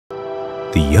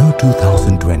The year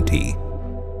 2020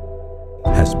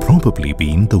 has probably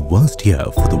been the worst year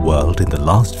for the world in the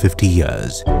last 50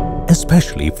 years,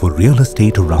 especially for real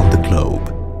estate around the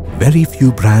globe. Very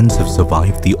few brands have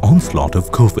survived the onslaught of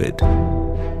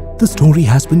COVID. The story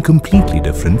has been completely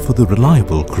different for the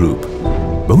Reliable Group.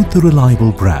 Both the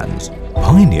Reliable brands,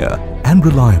 Pioneer and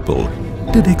Reliable,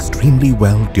 did extremely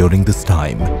well during this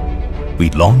time. We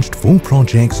launched 4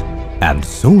 projects and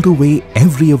sold away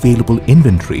every available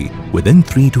inventory within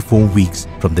 3 to 4 weeks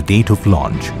from the date of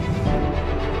launch.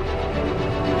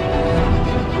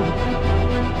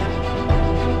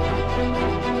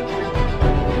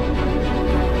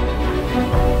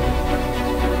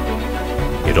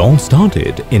 It all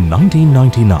started in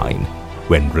 1999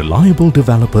 when Reliable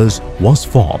Developers was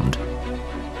formed.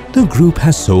 The group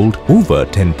has sold over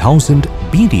 10,000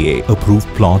 BDA approved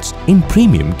plots in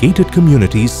premium gated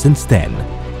communities since then.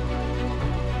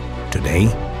 Today,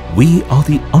 we are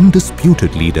the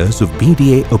undisputed leaders of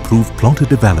BDA-approved plotted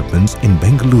developments in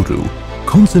Bangalore,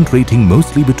 concentrating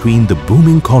mostly between the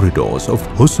booming corridors of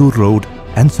Hosur Road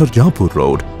and Sarjapur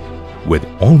Road, with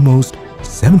almost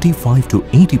 75 to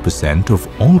 80% of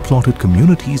all plotted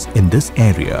communities in this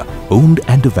area owned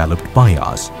and developed by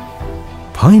us.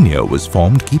 Pioneer was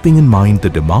formed keeping in mind the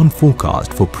demand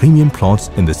forecast for premium plots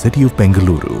in the city of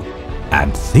Bangalore,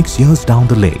 and 6 years down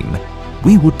the lane,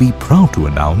 we would be proud to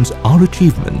announce our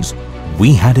achievements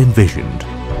we had envisioned.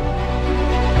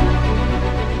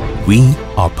 We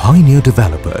are Pioneer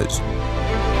Developers.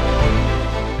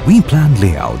 We plan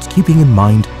layouts keeping in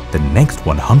mind the next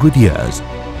 100 years,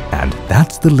 and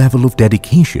that's the level of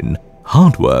dedication,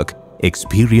 hard work,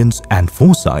 experience and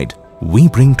foresight we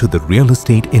bring to the real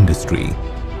estate industry.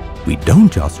 We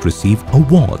don't just receive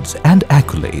awards and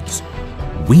accolades,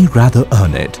 we rather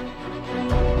earn it.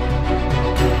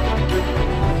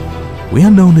 We are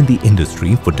known in the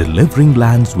industry for delivering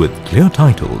lands with clear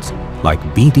titles like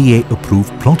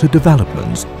BDA-approved plotted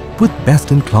developments with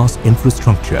best-in-class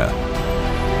infrastructure.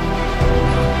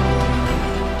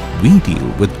 We deal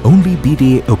with only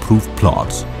BDA-approved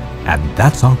plots, and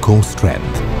that's our core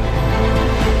strength.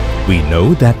 We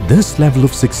know that this level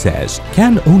of success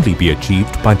can only be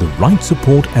achieved by the right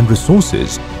support and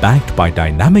resources backed by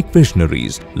dynamic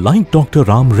visionaries like Dr.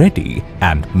 Ram Reddy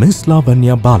and Ms.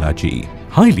 Lavanya Balaji.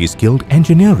 Highly skilled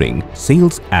engineering,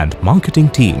 sales and marketing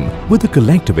team with a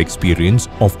collective experience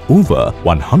of over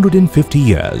 150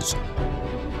 years.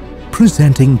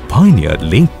 Presenting Pionier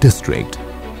Lake District,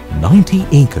 90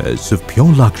 acres of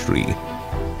pure luxury,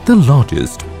 the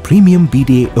largest Premium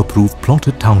BDA approved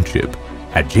plotted township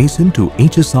adjacent to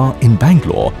HSR in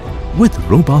Bangalore with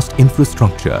robust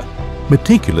infrastructure,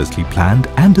 meticulously planned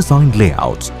and designed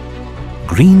layouts,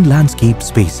 green landscape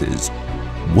spaces,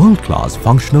 world-class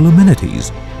functional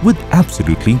amenities with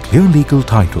absolutely clear legal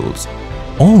titles.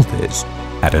 All this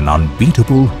at an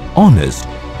unbeatable, honest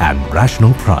and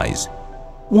rational price.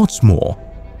 What's more,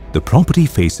 the property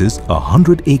faces a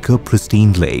 100-acre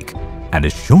pristine lake and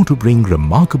is sure to bring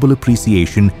remarkable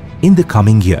appreciation in the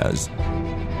coming years.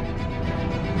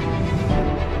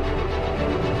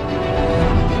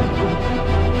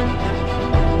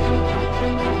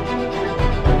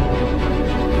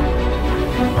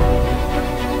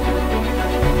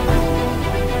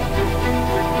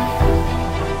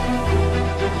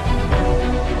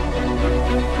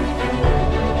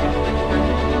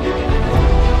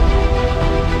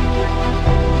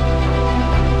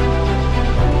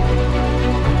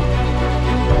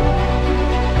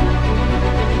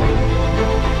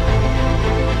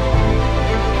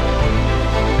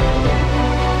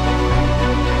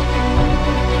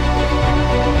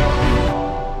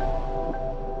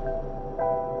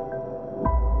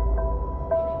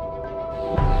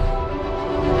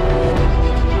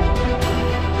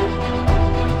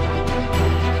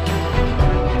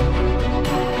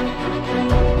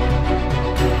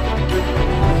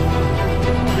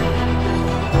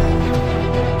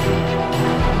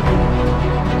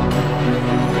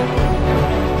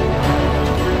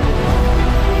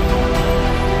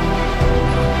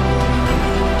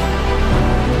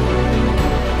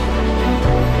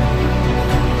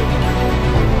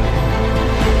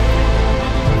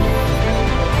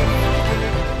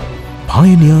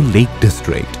 Pioneer Lake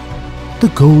District,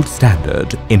 the gold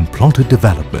standard in plotted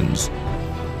developments.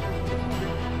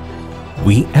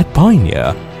 We at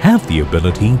Pioneer have the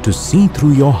ability to see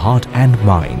through your heart and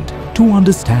mind to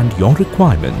understand your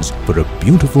requirements for a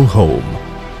beautiful home.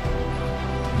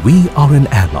 We are an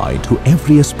ally to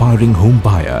every aspiring home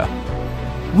buyer.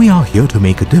 We are here to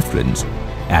make a difference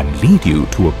and lead you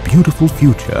to a beautiful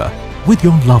future with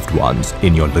your loved ones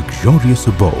in your luxurious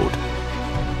abode.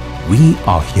 We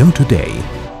are here today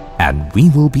and we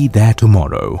will be there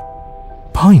tomorrow.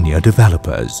 Pioneer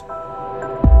Developers.